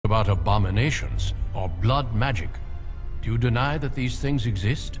about abominations or blood magic. Do you deny that these things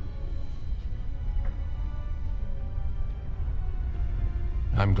exist?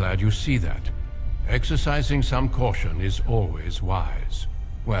 I'm glad you see that. Exercising some caution is always wise.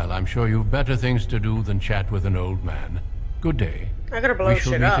 Well, I'm sure you've better things to do than chat with an old man. Good day. I gotta blow shit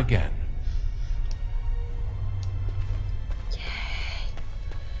up. We shall meet again.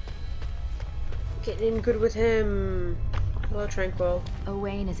 Getting in good with him. Hello, Tranquil.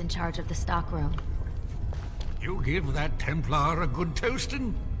 Owain is in charge of the stockroom. You give that Templar a good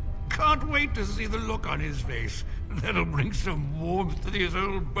toasting? Can't wait to see the look on his face. That'll bring some warmth to his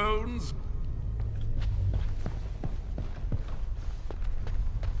old bones.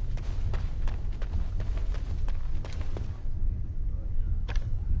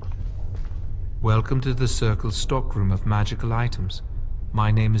 Welcome to the Circle's stockroom of magical items.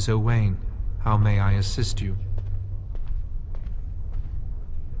 My name is Owain. How may I assist you?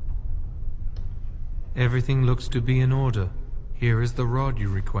 Everything looks to be in order. Here is the rod you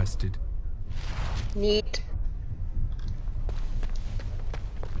requested. Neat.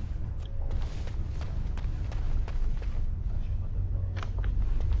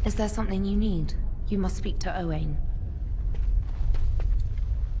 Is there something you need? You must speak to Owain.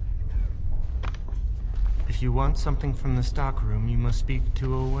 If you want something from the stockroom, you must speak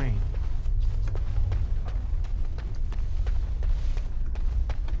to Owain.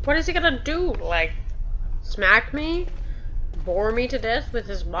 What is he gonna do? Like, smack me? Bore me to death with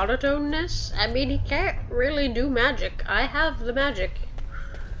his monotoneness? I mean, he can't really do magic. I have the magic.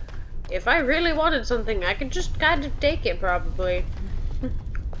 If I really wanted something, I could just kind of take it, probably.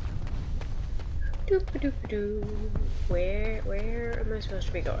 Doop-a-doop-a-doo. Where am I supposed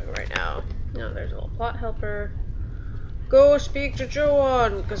to be going right now? No, there's a little plot helper. Go speak to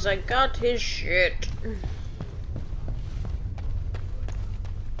Joan, because I got his shit.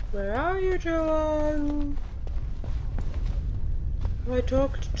 Where are you, Joan? I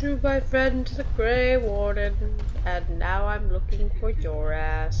talked to my friend the Grey Warden, and now I'm looking for your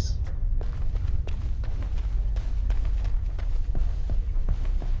ass.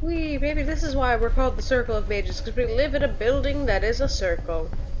 Maybe this is why we're called the Circle of Mages, because we live in a building that is a circle.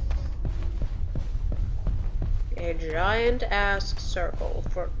 A giant-ass circle,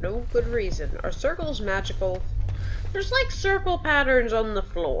 for no good reason. Are circles magical? There's like circle patterns on the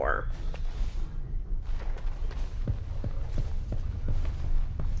floor.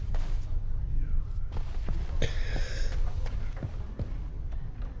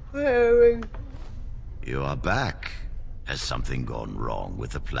 You are back. Has something gone wrong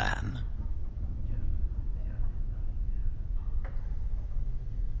with the plan?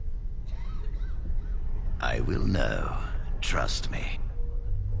 I will know. Trust me.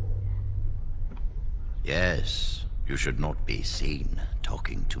 Yes, you should not be seen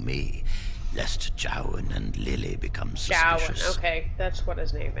talking to me, lest Jowan and Lily become suspicious. Jowan, okay, that's what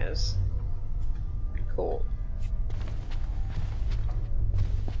his name is. Cool.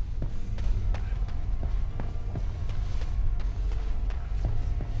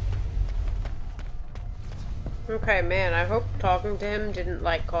 Okay, man, I hope talking to him didn't,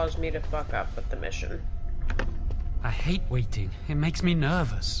 like, cause me to fuck up with the mission. I hate waiting. It makes me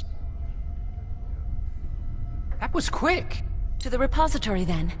nervous. That was quick! To the repository,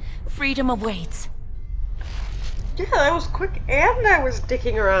 then. Freedom awaits. Yeah, that was quick, and I was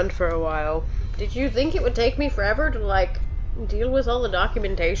dicking around for a while. Did you think it would take me forever to, like, deal with all the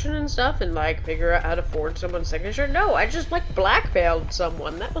documentation and stuff and, like, figure out how to forge someone's signature? No, I just, like, blackmailed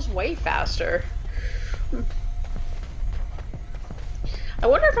someone. That was way faster. I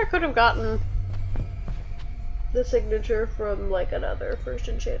wonder if I could have gotten the signature from, like, another first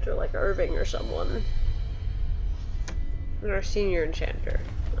enchanter, like Irving or someone. Or senior enchanter.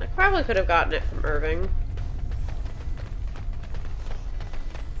 I probably could have gotten it from Irving.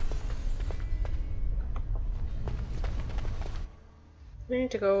 We need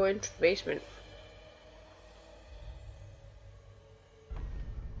to go into the basement.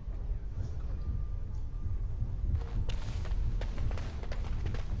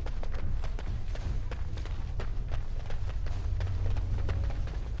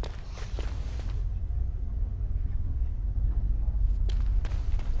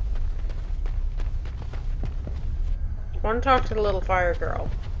 I want to talk to the little fire girl.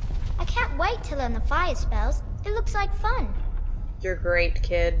 I can't wait to learn the fire spells. It looks like fun. You're great,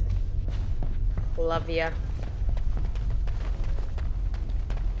 kid. Love ya.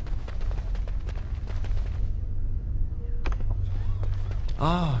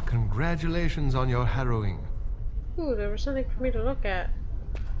 Ah, congratulations on your harrowing. Ooh, there was something for me to look at.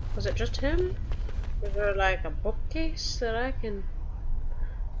 Was it just him? Was there like a bookcase that I can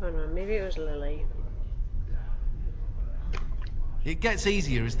Oh no, maybe it was Lily. It gets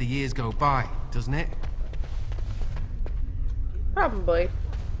easier as the years go by, doesn't it? Probably.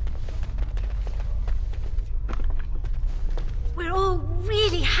 We're all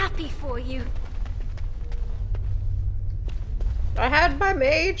really happy for you. I had my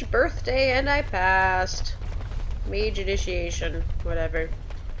mage birthday and I passed. Mage initiation, whatever.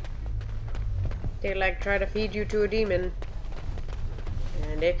 They like try to feed you to a demon.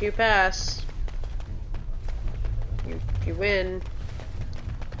 And if you pass, you win.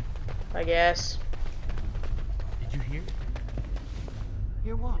 I guess. Did you hear?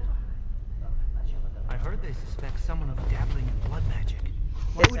 Hear what? I heard they suspect someone of dabbling in blood magic.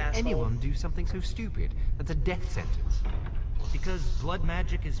 Why This would asshole. anyone do something so stupid? That's a death sentence. Because blood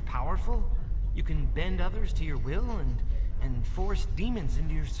magic is powerful, you can bend others to your will and force demons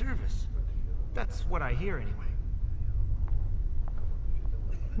into your service. That's what I hear anyway.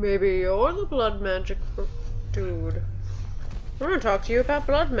 Maybe you're the blood magic dude. I want to talk to you about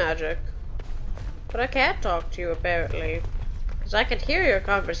blood magic. But I can't talk to you, apparently. Because I can hear your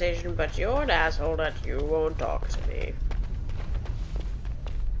conversation, but you're an asshole that you won't talk to me.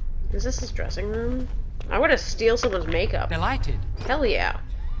 Is this his dressing room? I want to steal someone's makeup. Delighted. Hell yeah.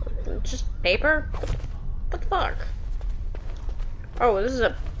 Just paper? What the fuck? Oh, this is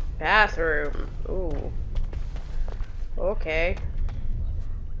a bathroom. Ooh. Okay.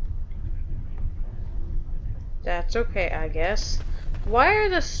 That's okay, I guess. Why are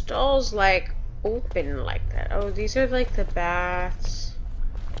the stalls, like, open like that? Oh, these are, like, the baths.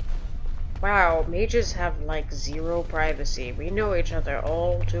 Wow, mages have, like, zero privacy. We know each other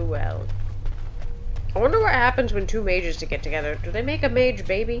all too well. I wonder what happens when two mages to get together. Do they make a mage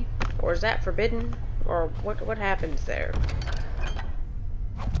baby? Or is that forbidden? Or what happens there?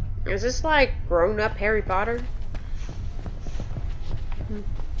 Is this, like, grown-up Harry Potter?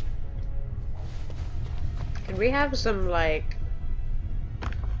 Can we have some, like...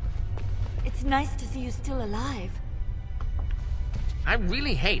 It's nice to see you still alive. I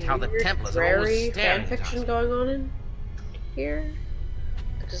really hate how the weird, Templars are always rare staring at fanfiction us. going on in here?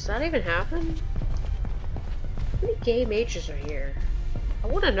 Does that even happen? How many gay mages are here? I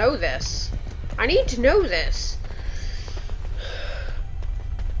want to know this. I need to know this.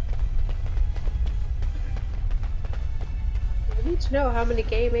 I need to know how many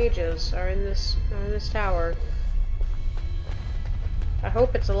gay mages are in this tower. I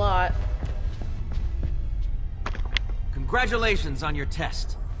hope it's a lot. Congratulations on your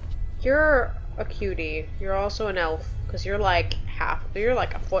test. You're a cutie. You're also an elf, because you're like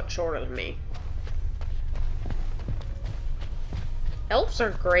a foot shorter than me. Elves are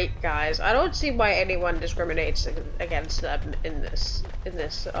great, guys. I don't see why anyone discriminates against them in this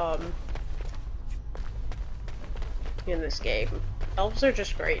game. Elves are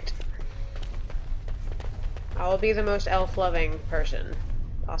just great. I will be the most elf-loving person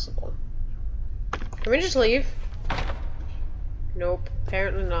possible. Can we just leave? Nope,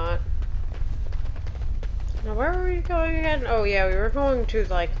 apparently not. Now, where were we going again? Oh yeah, we were going to,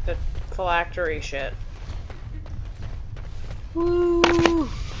 like, the phylactery shit. Woo!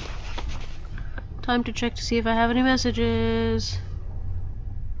 Time to check to see if I have any messages.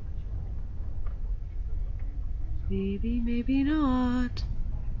 Maybe, maybe not.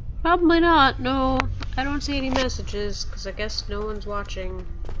 Probably not, no. I don't see any messages, because I guess no one's watching.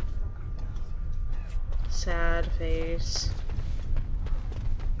 Sad face.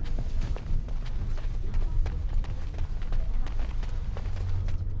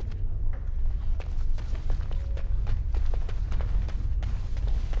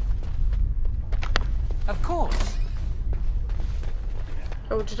 Of course.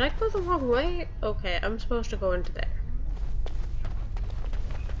 Oh, did I go the wrong way? Okay, I'm supposed to go into there.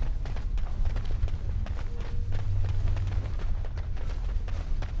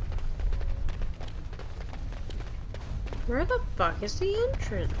 Where the fuck is the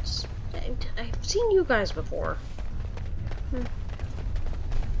entrance? I've seen you guys before.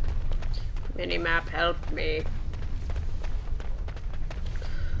 Minimap, help me.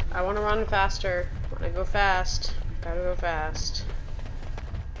 I want to run faster. I want to go fast. Gotta go fast.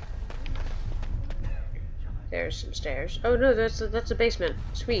 There's some stairs. Oh no, that's a basement.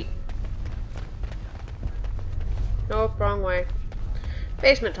 Sweet. Nope, wrong way.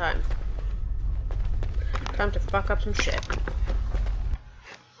 Basement time. Time to fuck up some shit.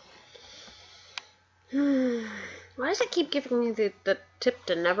 Why does it keep giving me the tip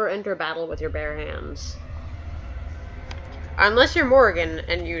to never enter battle with your bare hands? Unless you're Morgan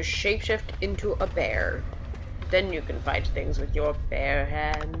and you shapeshift into a bear. Then you can fight things with your bare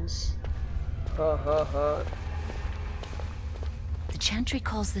hands. Ha ha ha. Chantry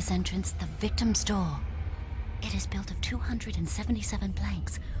calls this entrance the Victim's Door. It is built of 277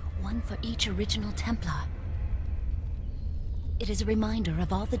 planks, one for each original Templar. It is a reminder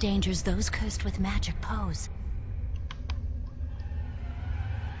of all the dangers those cursed with magic pose.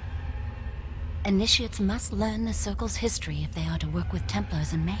 Initiates must learn the Circle's history if they are to work with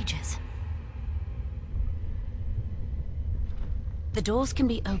Templars and mages. The doors can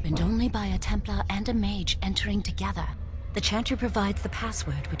be opened only by a Templar and a mage entering together. The Chantry provides the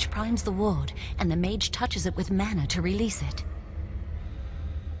password, which primes the ward, and the mage touches it with mana to release it.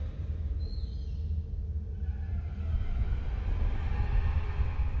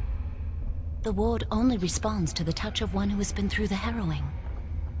 The ward only responds to the touch of one who has been through the harrowing.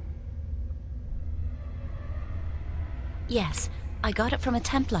 Yes, I got it from a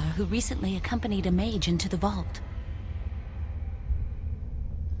Templar who recently accompanied a mage into the vault.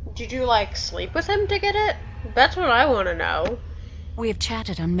 Did you, like, sleep with him to get it? That's what I want to know. We have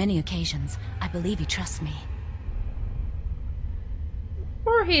chatted on many occasions. I believe he trusts me.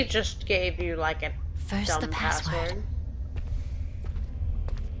 Or he just gave you, like, a First, the password.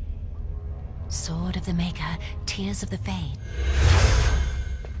 Sword of the Maker, Tears of the Fade.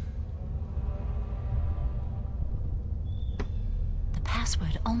 The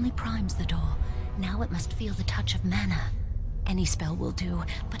password only primes the door. Now it must feel the touch of mana. Any spell will do,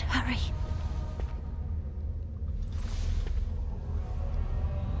 but hurry.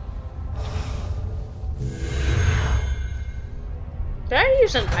 Did I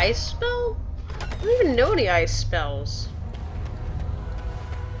use an ice spell? I don't even know any ice spells.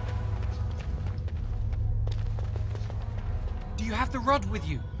 Do you have the rod with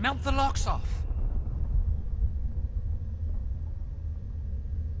you? Melt the locks off.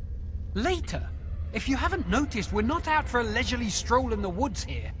 Later. If you haven't noticed, we're not out for a leisurely stroll in the woods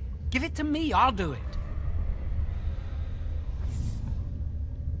here. Give it to me, I'll do it.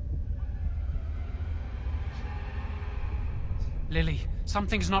 Lily,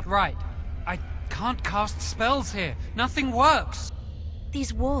 something's not right. I can't cast spells here. Nothing works.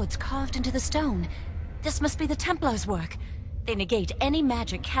 These wards carved into the stone. This must be the Templars' work. They negate any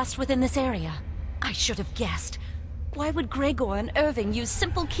magic cast within this area. I should have guessed. Why would Gregor and Irving use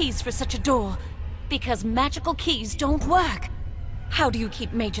simple keys for such a door? Because magical keys don't work. How do you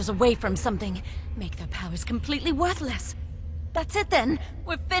keep mages away from something? Make their powers completely worthless. That's it then.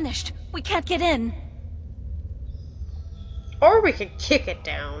 We're finished. We can't get in. Or we could kick it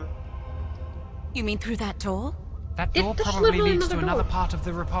down. You mean through that door? That door probably leads to another part of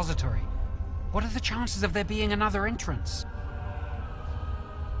the repository. What are the chances of there being another entrance?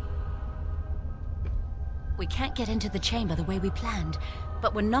 We can't get into the chamber the way we planned,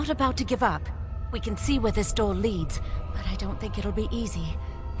 but we're not about to give up. We can see where this door leads, but I don't think it'll be easy.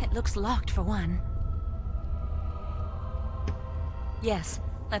 It looks locked for one. Yes,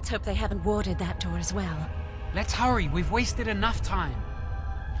 let's hope they haven't warded that door as well. Let's hurry, we've wasted enough time.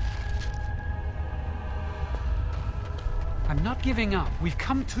 I'm not giving up, we've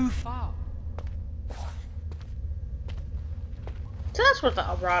come too far. So that's what the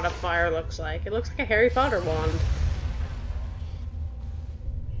Rod of Fire looks like. It looks like a Harry Potter wand.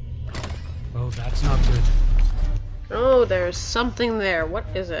 Oh, that's not good. Oh, there's something there. What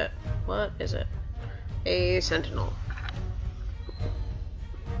is it? What is it? A sentinel.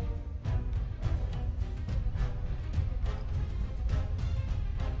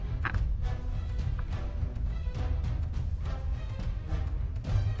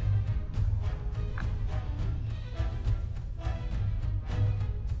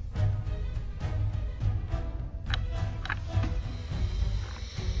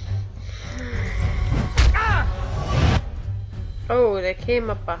 Oh, they came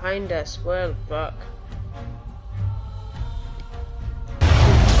up behind us. Well, fuck.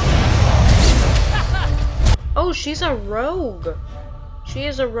 Oh, she's a rogue. She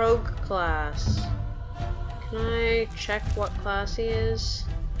is a rogue class. Can I check what class he is?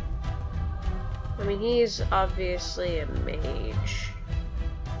 I mean, he's obviously a mage.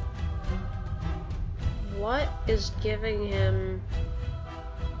 What is giving him...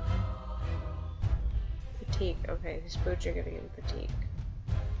 fatigue? Okay, these boots are giving him fatigue.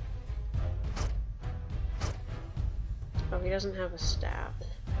 Oh, he doesn't have a staff.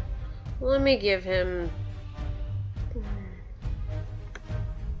 Well, let me give him...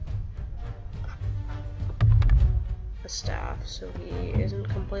 a staff, so he isn't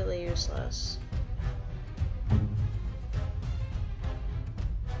completely useless.